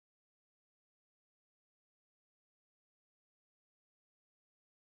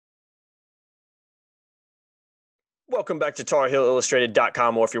Welcome back to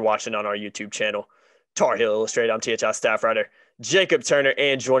TarHeelIllustrated.com, or if you're watching on our YouTube channel, Tar Heel Illustrated. I'm THI staff writer Jacob Turner,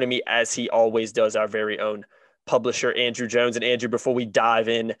 and joining me as he always does, our very own publisher, Andrew Jones. And Andrew, before we dive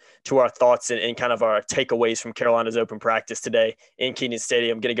in to our thoughts and kind of our takeaways from Carolina's open practice today in Kenan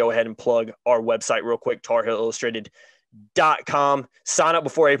Stadium, I'm going to go ahead and plug our website real quick, TarHeelIllustrated.com. Sign up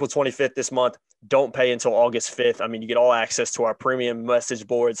before April 25th this month. Don't pay until August 5th. I mean, you get all access to our premium message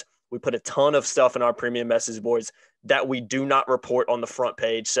boards. We put a ton of stuff in our premium message boards that we do not report on the front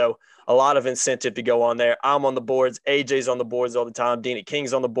page. So a lot of incentive to go on there. I'm on the boards. AJ's on the boards all the time. Deana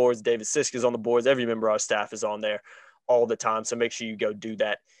King's on the boards. David Siska's on the boards. Every member of our staff is on there all the time. So make sure you go do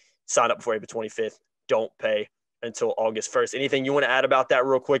that. Sign up before April 25th. Don't pay until August 1st. Anything you want to add about that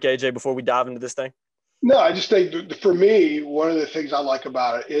real quick, AJ, before we dive into this thing? No, I just think for me, one of the things I like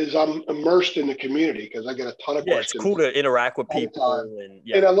about it is I'm immersed in the community because I get a ton of questions. It's cool to interact with people.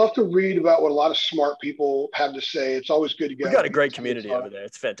 And I love to read about what a lot of smart people have to say. It's always good to get. We got a great community over there.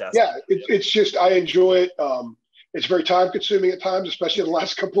 It's fantastic. Yeah, it's just, I enjoy it. It's very time consuming at times, especially in the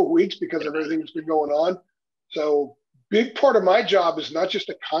last couple of weeks because of everything that's been going on. So big part of my job is not just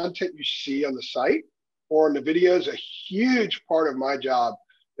the content you see on the site or in the videos. A huge part of my job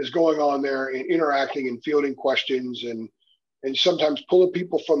is going on there and interacting and fielding questions and sometimes pulling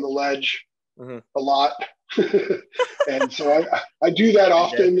people from the ledge a lot. And so I do that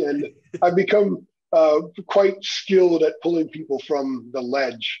often, and I've become quite skilled at pulling people from the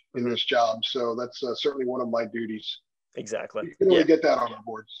ledge in this job. So that's certainly one of my duties. Exactly. You can really get that on the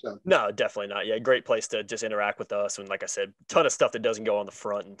board. So. No, definitely not. Yeah, great place to just interact with us. And like I said, ton of stuff that doesn't go on the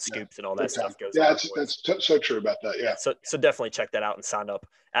front and scoops and all that stuff goes. Yeah, that's so true about that. Yeah. So definitely check that out and sign up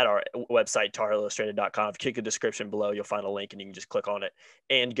at our website, TarHeelIllustrated.com. If you click the description below, you'll find a link and you can just click on it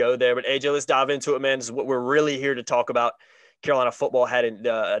and go there. But AJ, let's dive into it, man. This is what we're really here to talk about. Carolina football had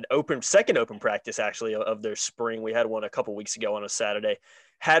an second open practice actually of their spring. We had one a couple weeks ago on a Saturday.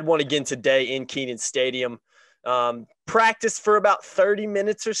 Had one again today in Kenan Stadium. Practice for about 30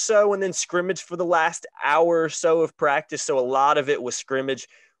 minutes or so, and then scrimmage for the last hour or so of practice. So a lot of it was scrimmage.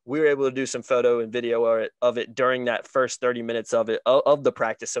 We were able to do some photo and video of it during that first 30 minutes of the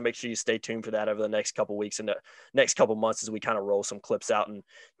practice. So make sure you stay tuned for that over the next couple weeks and the next couple months as we kind of roll some clips out and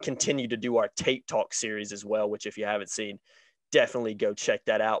continue to do our tape talk series as well, which if you haven't seen, definitely go check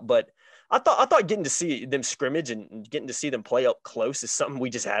that out. But I thought getting to see them scrimmage and getting to see them play up close is something we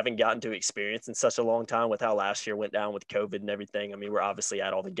just haven't gotten to experience in such a long time with how last year went down with COVID and everything. I mean, we're obviously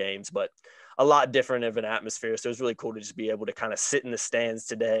at all the games, but a lot different of an atmosphere. So it was really cool to just be able to kind of sit in the stands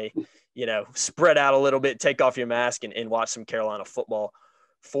today, spread out a little bit, take off your mask and watch some Carolina football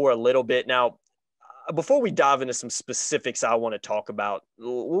for a little bit. Now, before we dive into some specifics I want to talk about,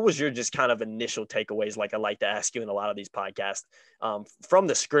 what was your just kind of initial takeaways, like I like to ask you in a lot of these podcasts, from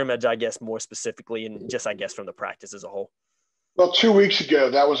the scrimmage, I guess, more specifically, and just, I guess, from the practice as a whole? Well, 2 weeks ago,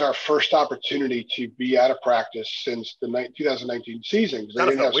 that was our first opportunity to be out of practice since the 2019 season.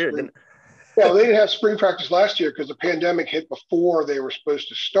 Kind of felt weird, didn't it? Yeah, they didn't have spring practice last year because the pandemic hit before they were supposed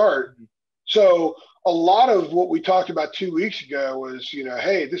to start. So a lot of what we talked about 2 weeks ago was,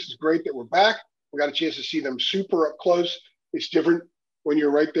 hey, this is great that we're back. We got a chance to see them super up close. It's different when you're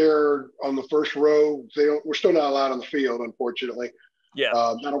right there on the first row. We're still not allowed on the field, unfortunately. Yeah.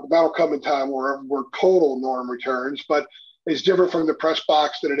 That'll come in time where total norm returns, but it's different from the press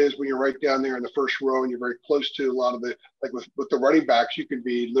box than it is when you're right down there in the first row and you're very close to a lot of like with the running backs, you can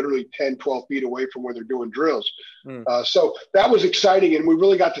be literally 10, 12 feet away from where they're doing drills. So that was exciting. And we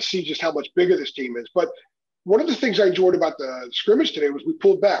really got to see just how much bigger this team is. But one of the things I enjoyed about the scrimmage today was we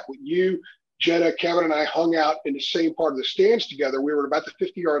pulled back. Jenna, Kevin, and I hung out in the same part of the stands together. We were about the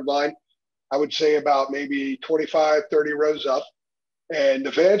 50-yard line, I would say about maybe 25, 30 rows up. And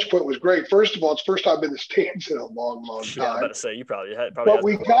the vantage point was great. First of all, it's the first time I've been in the stands in a long, long time. Yeah, I'm about to say, you probably had. But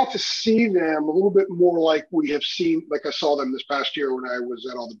we got to see them a little bit more like we have seen, like I saw them this past year when I was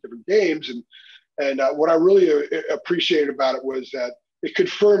at all the different games. And what I really appreciated about it was that it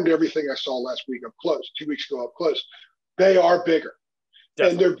confirmed everything I saw last week up close, 2 weeks ago up close. They are bigger.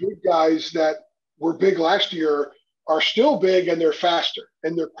 Definitely. And they're big guys that were big last year are still big, and they're faster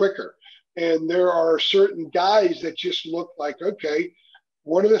and they're quicker. And there are certain guys that just look like, okay,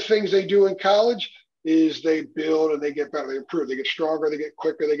 one of the things they do in college is they build and they get better, they improve, they get stronger, they get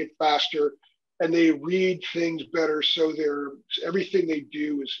quicker, they get faster, and they read things better. So everything they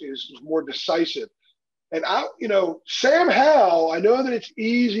do is more decisive. And Sam Howell, I know that it's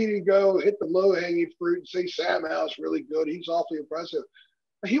easy to go hit the low-hanging fruit and say Sam Howell's really good. He's awfully impressive.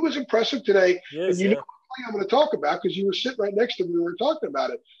 He was impressive today. Yes, and know what play I'm going to talk about because you were sitting right next to me when we were talking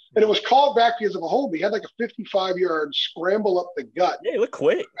about it. And it was called back because of a hold. He had like a 55-yard scramble up the gut. Yeah, he looked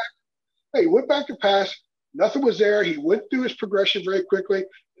quick. He went back to pass. Nothing was there. He went through his progression very quickly,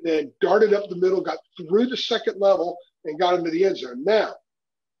 and then darted up the middle, got through the second level, and got into the end zone. Now,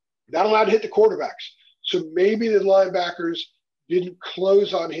 not allowed to hit the quarterbacks. So maybe the linebackers didn't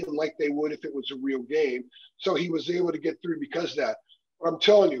close on him like they would if it was a real game. So he was able to get through because of that. But I'm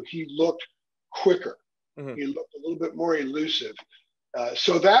telling you, he looked quicker. Mm-hmm. He looked a little bit more elusive.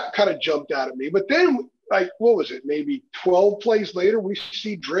 So that kind of jumped out at me. But then, like, what was it? Maybe 12 plays later, we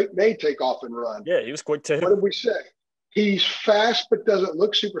see Drake May take off and run. Yeah, he was quick too. What did we say? He's fast, but doesn't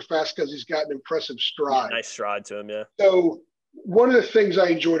look super fast because he's got an impressive stride. Yeah, nice stride to him, yeah. So one of the things I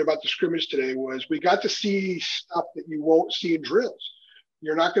enjoyed about the scrimmage today was we got to see stuff that you won't see in drills.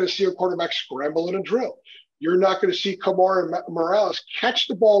 You're not going to see a quarterback scramble in a drill. You're not going to see Kamara and Morales catch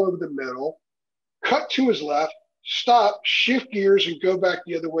the ball over the middle, cut to his left, stop, shift gears, and go back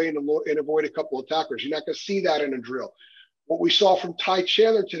the other way and avoid a couple of tacklers. You're not going to see that in a drill. What we saw from THI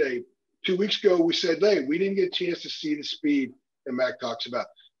Chandler today, 2 weeks ago, we said, hey, we didn't get a chance to see the speed that Mac talks about.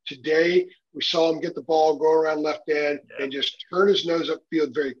 Today, we saw him get the ball, go around left end, and just turn his nose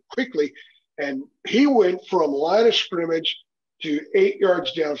upfield very quickly. And he went from line of scrimmage to 8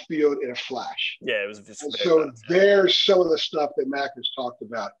 yards downfield in a flash. Yeah, it was just so there's some of the stuff that Mac has talked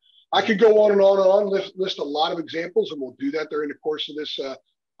about. I could go on and on and on, list a lot of examples, and we'll do that during the course of this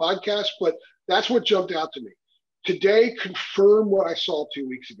podcast, but that's what jumped out to me. Today confirmed what I saw 2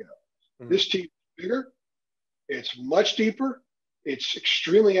 weeks ago. Mm-hmm. This team is bigger, it's much deeper, it's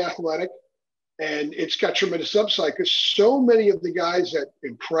extremely athletic, and it's got tremendous upside because so many of the guys that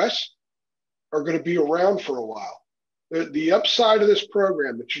impress are going to be around for a while. The upside of this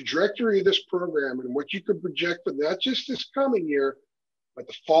program, the trajectory of this program, and what you could project for not just this coming year, but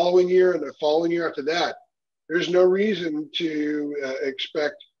the following year and the following year after that, there's no reason to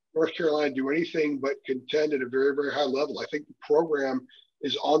expect North Carolina to do anything but contend at a very, very high level. I think the program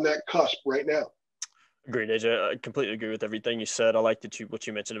is on that cusp right now. Agreed, AJ. I completely agree with everything you said. I like what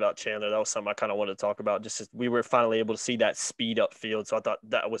you mentioned about Chandler. That was something I kind of wanted to talk about. Just as we were finally able to see that speed upfield, so I thought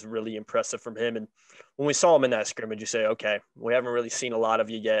that was really impressive from him. And when we saw him in that scrimmage, you say, okay, we haven't really seen a lot of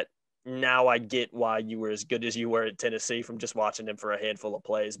you yet. Now I get why you were as good as you were at Tennessee from just watching him for a handful of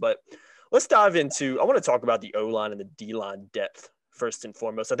plays. But let's dive into – I want to talk about the O-line and the D-line depth first and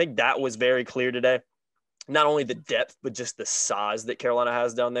foremost. I think that was very clear today. Not only the depth, but just the size that Carolina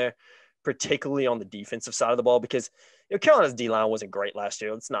has down there, particularly on the defensive side of the ball, because Carolina's D-line wasn't great last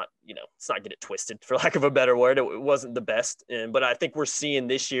year. Let's not get it twisted, for lack of a better word. It wasn't the best. But I think we're seeing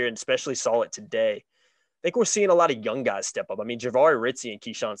this year, and especially saw it today, I think we're seeing a lot of young guys step up. I mean, Javari Ritzie and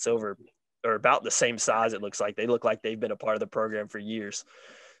Keyshawn Silver are about the same size, it looks like. They look like they've been a part of the program for years.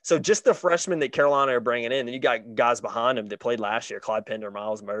 So just the freshmen that Carolina are bringing in, and you got guys behind them that played last year, Clyde Pender,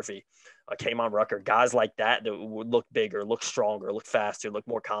 Miles Murphy, Kamon Rucker, guys like that would look bigger, look stronger, look faster, look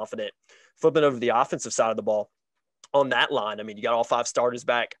more confident. Flipping over the offensive side of the ball, on that line, I mean, you got all 5 starters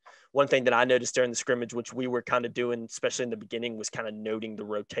back. One thing that I noticed during the scrimmage, which we were kind of doing, especially in the beginning, was kind of noting the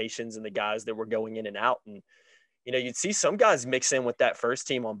rotations and the guys that were going in and out. And, you'd see some guys mix in with that first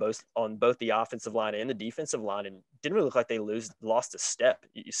team on both the offensive line and the defensive line, and didn't really look like they lost a step.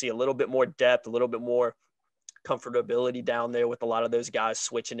 You see a little bit more depth, a little bit more comfortability down there with a lot of those guys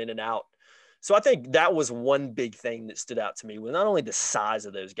switching in and out. So I think that was one big thing that stood out to me, was not only the size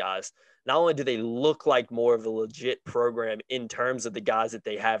of those guys, not only do they look like more of a legit program in terms of the guys that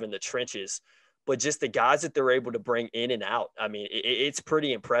they have in the trenches, but just the guys that they're able to bring in and out. I mean, it's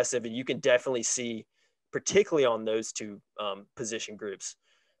pretty impressive, and you can definitely see, particularly on those two position groups,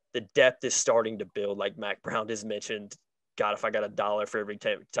 the depth is starting to build. Like Mac Brown has mentioned, God, if I got $1 for every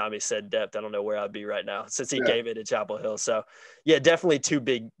time he said depth, I don't know where I'd be right now since he gave it at Chapel Hill. So, yeah, definitely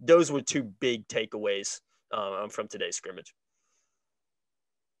those were two big takeaways from today's scrimmage.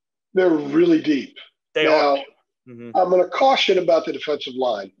 They're really deep. They now, are. Mm-hmm. I'm going to caution about the defensive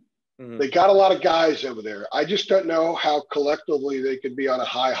line. Mm-hmm. They got a lot of guys over there. I just don't know how collectively they could be on a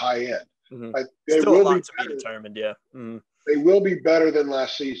high end. Mm-hmm. They Still will a lot to be determined, yeah. Mm-hmm. They will be better than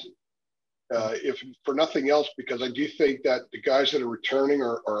last season, if for nothing else, because I do think that the guys that are returning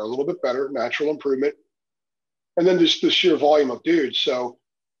are a little bit better, natural improvement. And then just the sheer volume of dudes. So,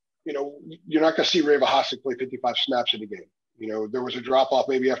 you're not going to see Ray Vahasek play 55 snaps in a game. There was a drop-off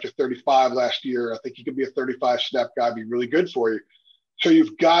maybe after 35 last year. I think he could be a 35-snap guy, be really good for you. So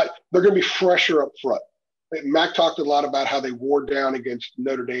they're going to be fresher up front. Mac talked a lot about how they wore down against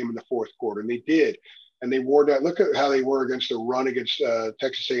Notre Dame in the fourth quarter, and they did. And they wore down. Look at how they were against the run against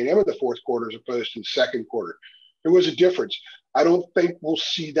Texas A&M in the fourth quarter as opposed to the second quarter. There was a difference. I don't think we'll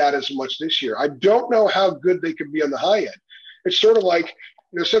see that as much this year. I don't know how good they can be on the high end. It's sort of like,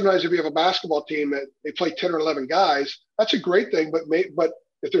 sometimes if you have a basketball team that they play 10 or 11 guys, that's a great thing, but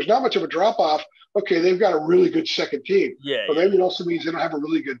if there's not much of a drop off, okay, they've got a really good second team. Yeah, But maybe it also means they don't have a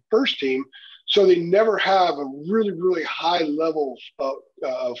really good first team. So they never have a really, really high level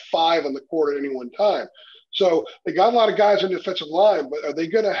of five on the court at any one time. So they got a lot of guys on the defensive line, but are they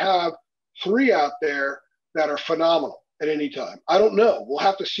going to have three out there that are phenomenal at any time? I don't know. We'll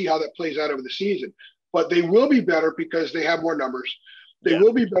have to see how that plays out over the season. But they will be better because they have more numbers. They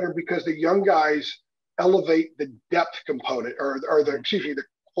will be better because the young guys elevate the depth component or the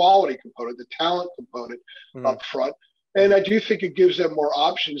quality component, the talent component up front. And I do think it gives them more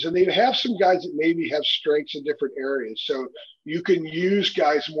options. And they have some guys that maybe have strengths in different areas. So you can use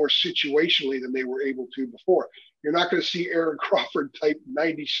guys more situationally than they were able to before. You're not going to see Aaron Crawford type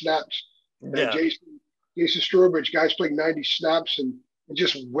 90 snaps. And Jason Strobridge, guys playing 90 snaps and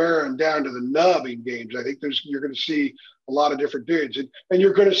just wearing down to the nub in games. I think you're going to see a lot of different dudes. And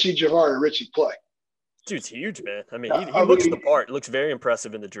you're going to see Javar and Ritzy play. Dude's huge, man. I mean, he looks the part. Looks very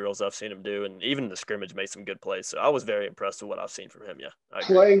impressive in the drills I've seen him do, and even in the scrimmage made some good plays. So I was very impressed with what I've seen from him. Yeah,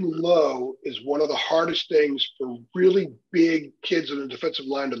 playing low is one of the hardest things for really big kids on the defensive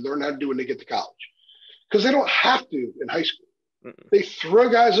line to learn how to do when they get to college, because they don't have to in high school. They throw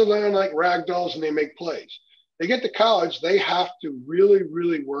guys around like rag dolls and they make plays. They get to college, they have to really,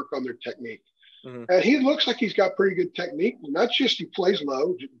 really work on their technique. And he looks like he's got pretty good technique. Not just he plays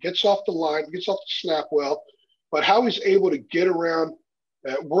low, gets off the line, gets off the snap well, but how he's able to get around,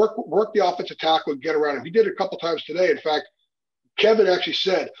 work the offensive tackle and get around him. He did it a couple times today. In fact, Kevin actually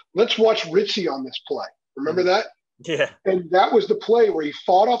said, let's watch Ritzy on this play. Remember that? Yeah. And that was the play where he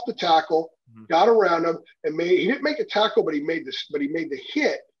fought off the tackle, got around him, and he didn't make a tackle, but he made the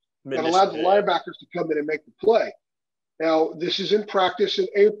hit that allowed the linebackers to come in and make the play. Now, this is in practice in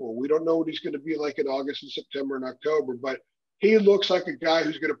April. We don't know what he's going to be like in August and September and October, but he looks like a guy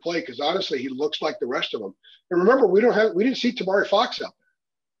who's going to play because, honestly, he looks like the rest of them. And remember, we didn't see Tamari Fox out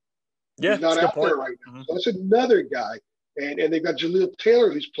there. Yeah, he's not out there right now. So that's another guy. And they've got Jaleel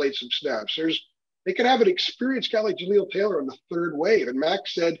Taylor who's played some snaps. They could have an experienced guy like Jaleel Taylor on the third wave. And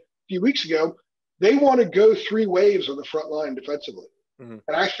Max said a few weeks ago, they want to go three waves on the front line defensively. And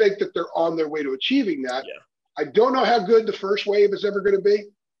I think that they're on their way to achieving that. Yeah. I don't know how good the first wave is ever going to be,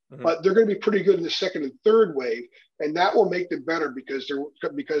 but they're going to be pretty good in the second and third wave, and that will make them better because there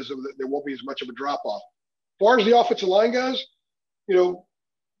won't be as much of a drop off. As far as the offensive line goes,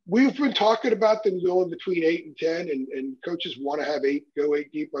 we've been talking about them going between 8 and 10, and coaches want to have go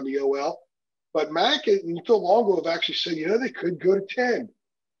 8 deep on the OL. But Mac and Phil Longo have actually said, they could go to 10.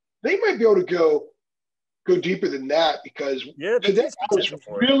 They might be able to go deeper than that because today I was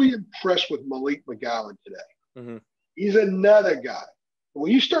really impressed with Malik McGowan today. He's another guy.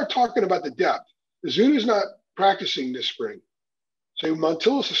 When you start talking about the depth, Zunu's not practicing this spring. So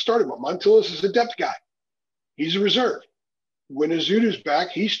Montilus is starting. Montilus is a depth guy. He's a reserve. When Zunu's back,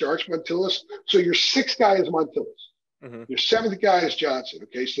 he starts Montilus. So your sixth guy is Montilus. Your seventh guy is Johnson.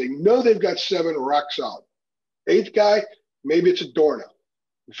 Okay, so they know they've got 7 rock solid. Eighth guy, maybe it's Adorno.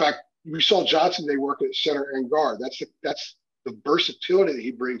 In fact, we saw Johnson, they work at center and guard. That's the versatility that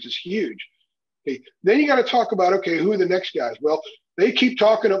he brings is huge. Okay. Then you got to talk about, who are the next guys? Well, they keep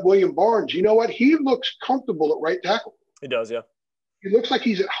talking up William Barnes. You know what? He looks comfortable at right tackle. He does, yeah. He looks like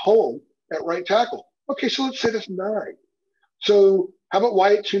he's at home at right tackle. Okay, so let's say that's 9. So how about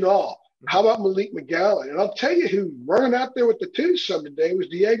Wyatt Tunal? How about Malik McGowan? And I'll tell you who running out there with the 2 some today was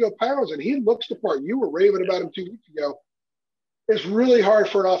Diego Pounds, and he looks the part. You were raving about him 2 weeks ago. It's really hard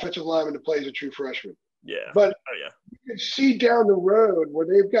for an offensive lineman to play as a true freshman. Yeah. But you can see down the road where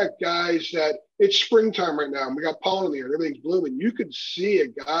they've got guys that it's springtime right now and we got pollen in the air and everything's blooming. You could see a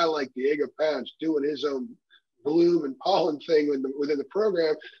guy like Diego Pounds doing his own bloom and pollen thing within the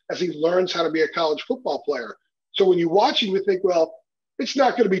program as he learns how to be a college football player. So when you watch him, you think, well, it's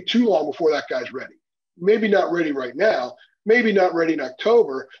not going to be too long before that guy's ready. Maybe not ready right now, maybe not ready in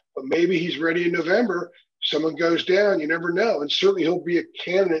October, but maybe he's ready in November. Someone goes down, you never know. And certainly he'll be a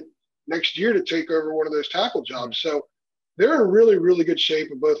candidate next year to take over one of those tackle jobs. So they're in really, really good shape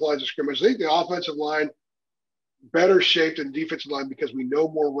in both lines of scrimmage. I think the offensive line better shaped than the defensive line because we know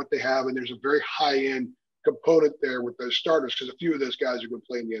more what they have, and there's a very high-end component there with those starters because a few of those guys are going to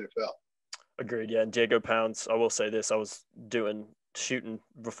play in the NFL. Agreed, yeah. And Diego Pounds, I will say this, I was shooting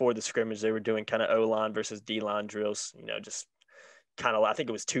before the scrimmage, they were doing kind of O-line versus D-line drills, just kind of, I think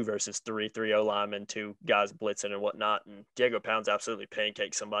it was 2 versus 3 O-linemen, 2 guys blitzing and whatnot. And Diego Pounds absolutely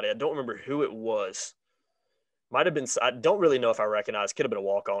pancaked somebody. I don't remember who it was. Might have been, I don't really know if I recognize. Could have been a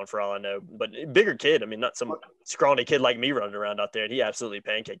walk-on for all I know. But bigger kid. I mean, not some scrawny kid like me running around out there. He absolutely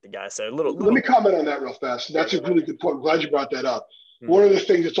pancaked the guy. So Let me comment on that real fast. That's a really good point. I'm glad you brought that up. One of the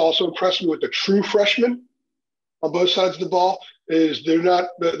things that's also impressed me with the true freshman on both sides of the ball is they're not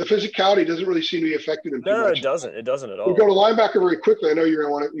the physicality doesn't really seem to be affecting them too No, much. it doesn't. It doesn't at all. We go to linebacker very quickly. I know you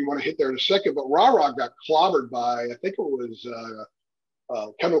want to hit there in a second, but Ra got clobbered by I think it was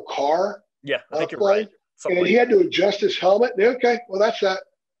Kendall Carr. Yeah, I think you're right. And he had to adjust his helmet. Okay, well that's that.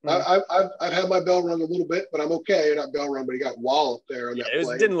 Mm-hmm. I've had my bell rung a little bit, but I'm okay. Not bell rung, but he got walloped there on that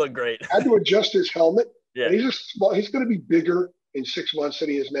play. It didn't look great. Had to adjust his helmet. Yeah, and he's going to be bigger in 6 months than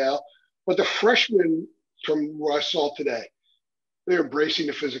he is now. But the freshmen, from what I saw today, they're embracing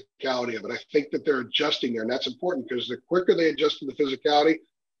the physicality of it. I think that they're adjusting there, and that's important because the quicker they adjust to the physicality,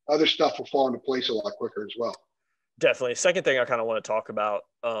 other stuff will fall into place a lot quicker as well. Definitely. Second thing I kind of want to talk about,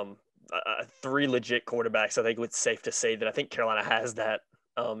 3 legit quarterbacks. I think it's safe to say that I think Carolina has that.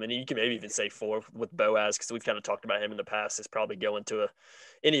 And you can maybe even say 4 with Boaz, because we've kind of talked about him in the past. Is probably going to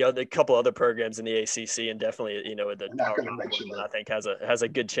a couple other programs in the ACC, and definitely the Power 5 I think has a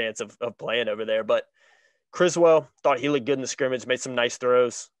good chance of playing over there. But Criswell, thought he looked good in the scrimmage, made some nice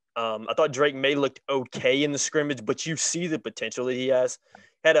throws. I thought Drake May looked okay in the scrimmage, but you see the potential that he has.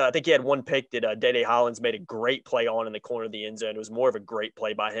 I think he had one pick that Dede Hollins made a great play on in the corner of the end zone. It was more of a great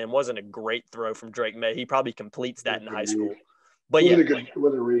play by him. Wasn't a great throw from Drake May. He probably completes that in high school. But yeah,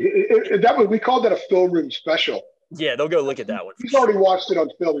 we called that a film room special. Yeah, they'll go look at that one. He's already watched it on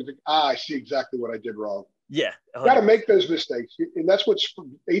film. He's like, I see exactly what I did wrong. Yeah, got to make those mistakes, and that's what's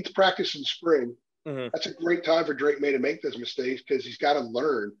 8th practice in spring. Mm-hmm. That's a great time for Drake May to make those mistakes because he's got to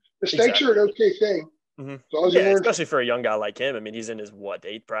learn. Mistakes are an okay thing. Mm-hmm. As long as especially for a young guy like him. I mean, he's in his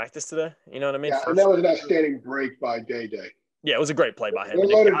 8th practice today. You know what I mean? Yeah, and that was an outstanding break by Day. Yeah, it was a great play by him. They're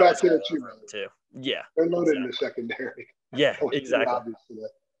loaded back there too. Yeah, they're loaded in the secondary. Yeah, exactly.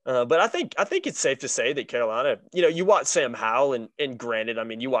 But I think it's safe to say that Carolina, you watch Sam Howell, and granted, I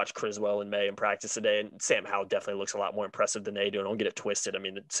mean, you watch Criswell and May in practice today, and Sam Howell definitely looks a lot more impressive than they do. And don't get it twisted. I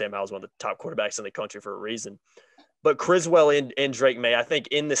mean, Sam Howell's one of the top quarterbacks in the country for a reason. But Criswell and Drake May, I think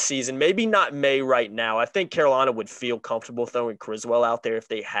in the season, maybe not May right now, I think Carolina would feel comfortable throwing Criswell out there if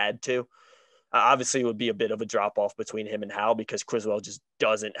they had to. Obviously, it would be a bit of a drop-off between him and Howell because Criswell just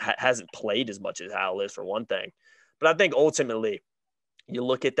hasn't played as much as Howell is, for one thing. But I think ultimately, you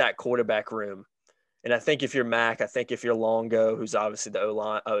look at that quarterback room, and I think if you're Mac, I think if you're Longo, who's obviously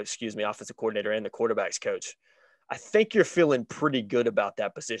the offensive coordinator and the quarterback's coach, I think you're feeling pretty good about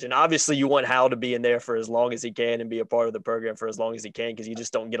that position. Obviously, you want Howell to be in there for as long as he can and be a part of the program for as long as he can, because you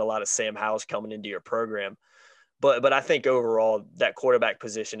just don't get a lot of Sam Howells coming into your program. But I think overall, that quarterback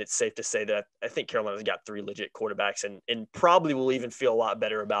position, it's safe to say that I think Carolina's got 3 legit quarterbacks, and probably will even feel a lot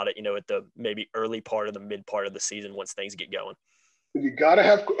better about it, at the maybe early part of the mid part of the season once things get going. You got to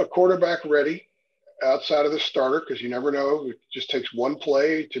have a quarterback ready outside of the starter, because you never know. It just takes one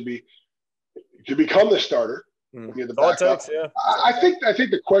play to become the starter. The backup. Yeah. I think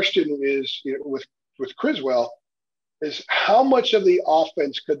the question is, with Criswell, is how much of the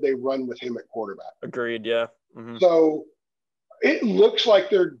offense could they run with him at quarterback? Agreed. Yeah. Mm-hmm. So it looks like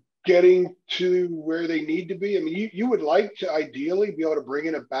they're getting to where they need to be. I mean, you would like to ideally be able to bring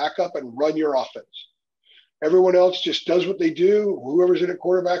in a backup and run your offense. Everyone else just does what they do. Whoever's in at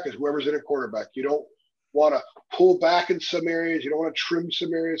quarterback is whoever's in at quarterback. You don't want to pull back in some areas. You don't want to trim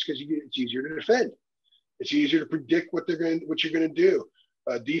some areas because it's easier to defend. It's easier to predict what you're going to do.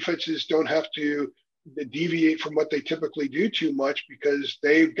 Defenses don't have to deviate from what they typically do too much because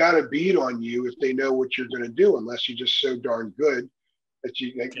they've got a beat on you if they know what you're going to do, unless you're just so darn good that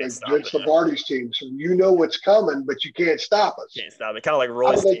you like Vince Lombardi's team. So you know what's coming, but you can't stop us. Can't stop it. Kind of like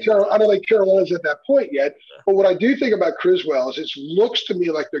Roy's team. I don't think Carolina's at that point yet. But what I do think about Criswell is it looks to me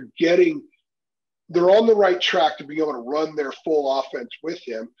like they're on the right track to be able to run their full offense with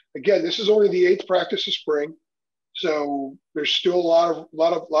him. Again, this is only the 8th practice of spring. So there's still a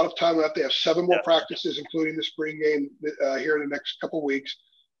lot of time left. They have 7 more practices, including the spring game here in the next couple of weeks,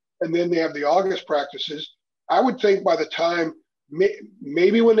 and then they have the August practices. I would think by the time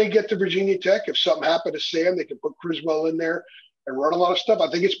maybe when they get to Virginia Tech, if something happened to Sam, they can put Criswell in there and run a lot of stuff. I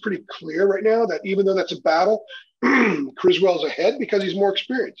think it's pretty clear right now that even though that's a battle, Criswell's ahead because he's more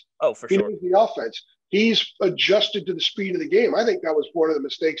experienced. Oh, for sure. He knows the offense. He's adjusted to the speed of the game. I think that was one of the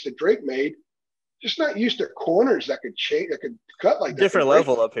mistakes that Drake made. Just not used to corners that could change, that could cut like that. Different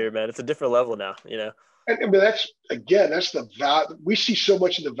level up here, man. It's a different level now, And that's the value. We see so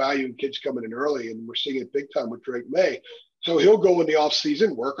much of the value in kids coming in early, and we're seeing it big time with Drake May. So he'll go in the off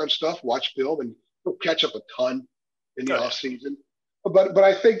season, work on stuff, watch film, and he'll catch up a ton in the off season. But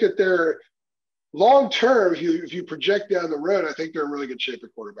I think that they're long term. If you project down the road, I think they're in really good shape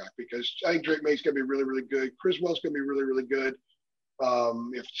at quarterback, because I think Drake May's going to be really, really good. Criswell's going to be really, really good.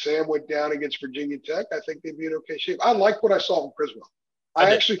 If Sam went down against Virginia Tech, I think they'd be in okay shape. I like what I saw from Criswell.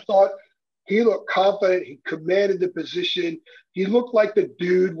 I actually thought He looked confident. He commanded the position. He looked like the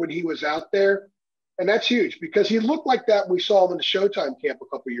dude when he was out there. And that's huge because he looked like that when we saw him in the Showtime camp a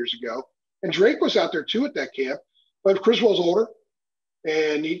couple years ago. And Drake was out there too at that camp. But Criswell's older.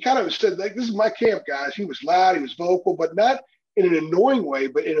 And he kind of said, like, this is my camp, guys. He was loud. He was vocal, but not in an annoying way,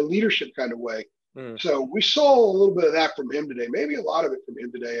 but in a leadership kind of way. So we saw a little bit of that from him today, maybe a lot of it from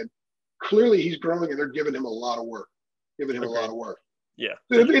him today. And clearly he's growing and they're giving him a lot of work, Yeah.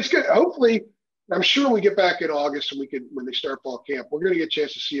 It's good. Hopefully, I'm sure we get back in August and when they start fall camp, we're going to get a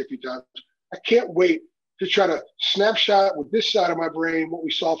chance to see a few times. I can't wait to try to snapshot with this side of my brain what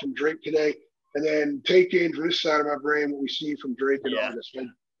we saw from Drake today, and then take in from this side of my brain what we see from Drake in August. I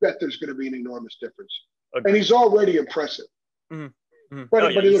bet there's going to be an enormous difference. Agreed. And he's already impressive.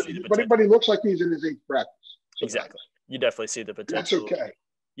 But he looks like he's in his eighth practice. Exactly. You definitely see the potential. That's okay.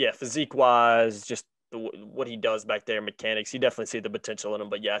 Yeah, physique-wise, just what he does back there, mechanics, you definitely see the potential in him.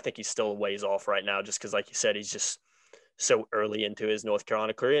 But, yeah, I think he's still a ways off right now just because, like you said, he's just so early into his North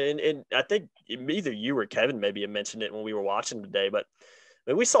Carolina career. And I think either you or Kevin maybe had mentioned it when we were watching today, but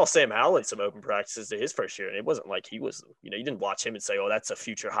I mean, we saw Sam Howell in some open practices to his first year, and it wasn't like he was, you didn't watch him and say, oh, that's a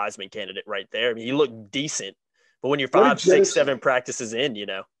future Heisman candidate right there. I mean, he looked decent. But when you're 5, 6, 7 practices in, maybe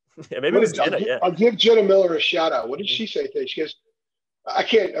it was Jenna, I'll give Jenna Miller a shout out. What did she say today? She goes, I'm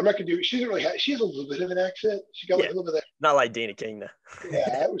not going to do it. She has a little bit of an accent. She got a little bit of that. Not like Dana King, though.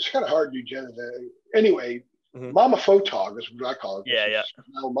 Yeah, it was kind of hard to do Jenna. Anyway, Mama Photog is what I call her. Yeah.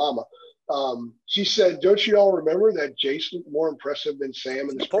 Now Mama. She said, don't you all remember that Jace looked more impressive than Sam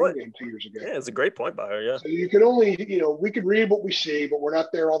in the spring game 2 years ago? Yeah, it's a great point by her, yeah. So you can only, we can read what we see, but we're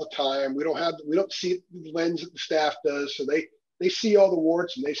not there all the time. We don't see the lens that the staff does. So they see all the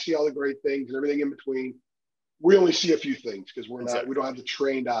warts and they see all the great things and everything in between. We only see a few things because we don't have the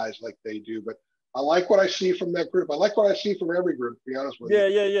trained eyes like they do. But I like what I see from that group. I like what I see from every group, to be honest with you.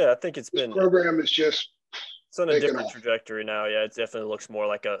 Yeah. I think this program is just it's on a different trajectory now. Yeah, it definitely looks more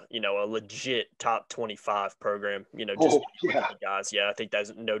like a legit top 25 program. Guys. Yeah, I think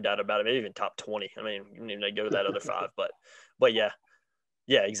there's no doubt about it. Maybe even top 20. I mean, you even they go to that other 5, but yeah,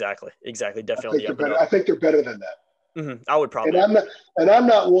 exactly. Definitely. I think they're better than that. I would probably. And I'm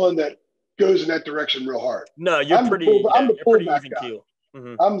not one that goes in that direction real hard. No, I'm pretty even keel.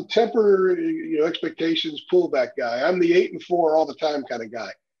 I'm the temper, expectations pullback guy. I'm the 8-4 all the time kind of guy.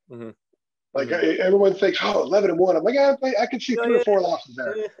 Everyone thinks, 11-1. I'm like, I can see 3 or 4 losses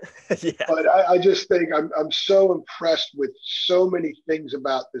there. Yeah. But I just think I'm so impressed with so many things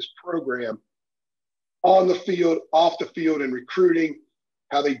about this program on the field, off the field, and recruiting,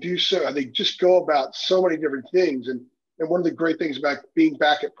 how they do so, how they just go about so many different things. And one of the great things about being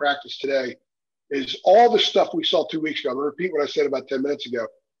back at practice today is all the stuff we saw 2 weeks ago, I'm going to repeat what I said about 10 minutes ago,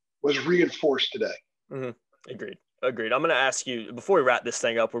 was reinforced today. Agreed. I'm going to ask you, before we wrap this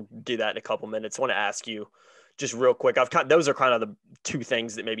thing up, we'll do that in a couple minutes. I want to ask you just real quick. Those are kind of the 2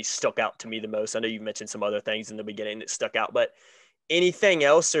 things that maybe stuck out to me the most. I know you mentioned some other things in the beginning that stuck out, but anything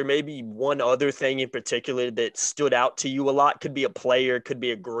else or maybe one other thing in particular that stood out to you a lot? Could be a player, could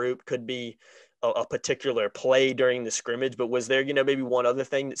be a group, could be a particular play during the scrimmage, but was there, maybe one other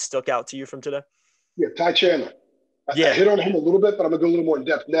thing that stuck out to you from today? Yeah, Ty Chandler. I hit on him a little bit, but I'm going to go a little more in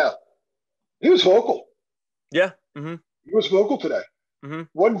depth now. He was vocal. Yeah. He was vocal today.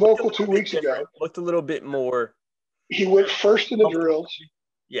 Wasn't vocal 2 weeks ago. Looked a little bit more. He went first in the drills.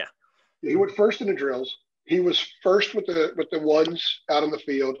 Yeah. He went first in the drills. He was first with the ones out on the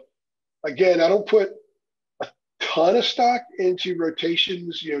field. Again, I don't put a ton of stock into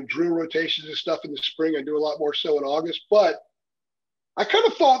rotations, drill rotations and stuff in the spring. I do a lot more so in August, but I kind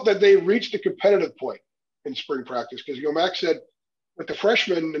of thought that they reached a competitive point in spring practice because, Max said with the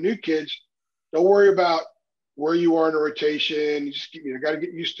freshmen, the new kids, don't worry about where you are in a rotation. You just got to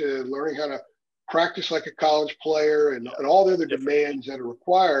get used to learning how to practice like a college player and all the other demands that are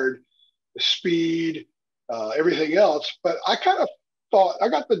required, the speed, everything else. But I kind of thought, I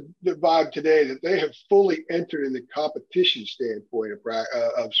got the vibe today that they have fully entered in the competition standpoint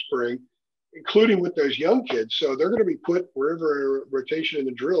of spring, including with those young kids. So they're going to be put wherever rotation in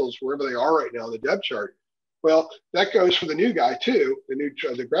the drills, wherever they are right now on the depth chart. Well, that goes for the new guy too,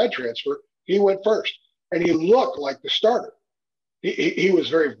 the grad transfer. He went first. And he looked like the starter. He was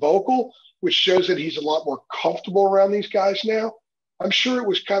very vocal, which shows that he's a lot more comfortable around these guys now. I'm sure it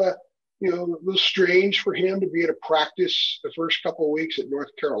was kind of, a little strange for him to be at a practice the first couple of weeks at North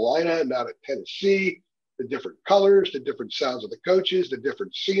Carolina and not at Tennessee, the different colors, the different sounds of the coaches, the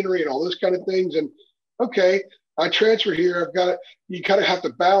different scenery and all those kind of things. And okay, I transfer here. You kind of have to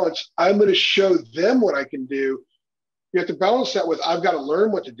balance. I'm going to show them what I can do. You have to balance that with I've got to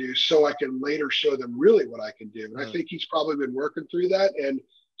learn what to do so I can later show them really what I can do. And I think he's probably been working through that. And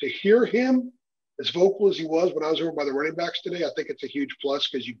to hear him as vocal as he was when I was over by the running backs today, I think it's a huge plus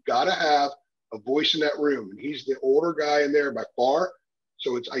because you've got to have a voice in that room. And he's the older guy in there by far.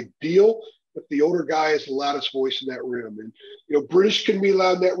 So it's ideal if the older guy is the loudest voice in that room. And, British can be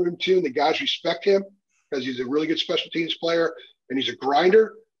loud in that room too. And the guys respect him because he's a really good special teams player and he's a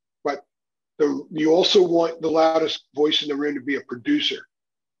grinder. But you also want the loudest voice in the room to be a producer.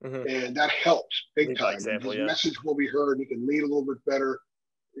 Mm-hmm. And that helps big time. His message will be heard. He can lead a little bit better.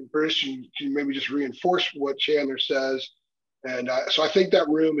 In British, you can maybe just reinforce what Chandler says. And so I think that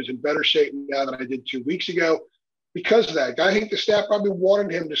room is in better shape now than I did 2 weeks ago because of that. I think the staff probably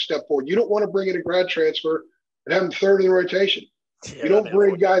wanted him to step forward. You don't want to bring in a grad transfer and have him third in the rotation. Yeah, you don't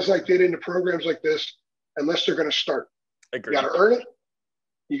bring guys like that into programs like this unless they're going to start. Agreed. You got to earn it.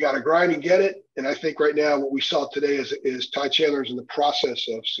 You got to grind and get it. And I think right now what we saw today is Ty Chandler's in the process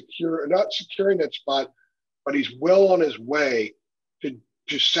of not securing that spot, but he's well on his way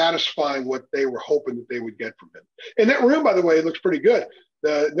to satisfying what they were hoping that they would get from him. And that room, by the way, looks pretty good.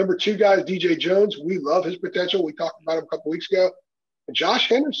 The number 2 guy, DJ Jones, we love his potential. We talked about him a couple weeks ago. And Josh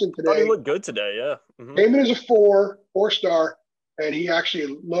Henderson today. Oh, he looked good today, yeah. Mm-hmm. Came in as a 4-star, and he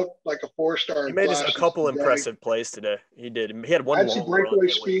actually looked like a 4-star. He made a couple impressive plays today. He did. He had one had some breakaway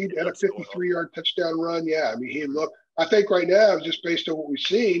speed, had a 53-yard touchdown run. Yeah, I mean, he looked. I think right now, just based on what we've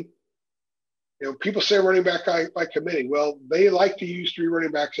seen, people say running back by committee. Well, they like to use 3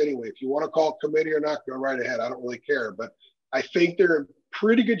 running backs anyway. If you want to call committee or not, go right ahead. I don't really care. But I think they're in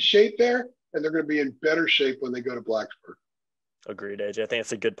pretty good shape there, and they're going to be in better shape when they go to Blacksburg. Agreed, AJ. I think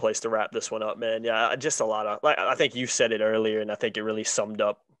it's a good place to wrap this one up, man. Yeah, just a lot of – I think you said it earlier, and I think it really summed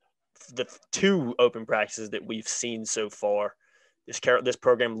up the 2 open practices that we've seen so far. This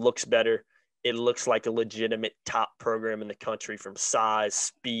program looks better. It looks like a legitimate top program in the country from size,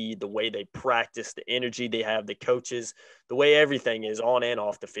 speed, the way they practice, the energy they have, the coaches, the way everything is on and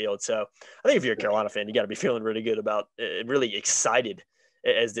off the field. So I think if you're a Carolina fan, you got to be feeling really good about it, really excited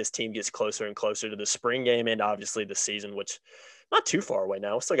as this team gets closer and closer to the spring game and obviously the season, which not too far away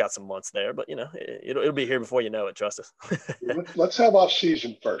now. We still got some months there, but it'll be here before you know it. Trust us. Let's have off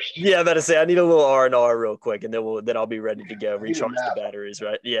season first. Yeah, I better say I need a little R&R real quick, and then I'll be ready to go. Recharge the batteries,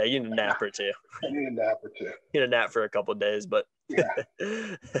 right? Yeah, you need a nap or two. I need a nap or two. You need a nap for a couple of days, but yeah.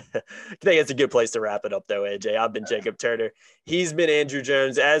 I think it's a good place to wrap it up, though. AJ, I've been Jacob Turner. He's been Andrew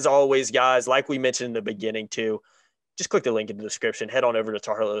Jones. As always, guys, like we mentioned in the beginning too, just click the link in the description. Head on over to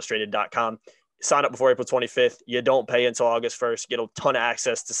TarHeelIllustrated.com. Sign up before April 25th. You don't pay until August 1st. Get a ton of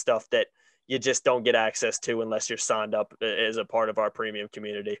access to stuff that you just don't get access to unless you're signed up as a part of our premium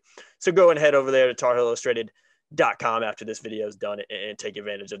community. So go and head over there to TarHeelIllustrated.com after this video is done and take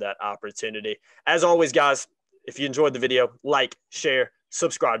advantage of that opportunity. As always, guys, if you enjoyed the video, like, share,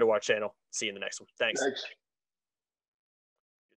 subscribe to our channel. See you in the next one. Thanks.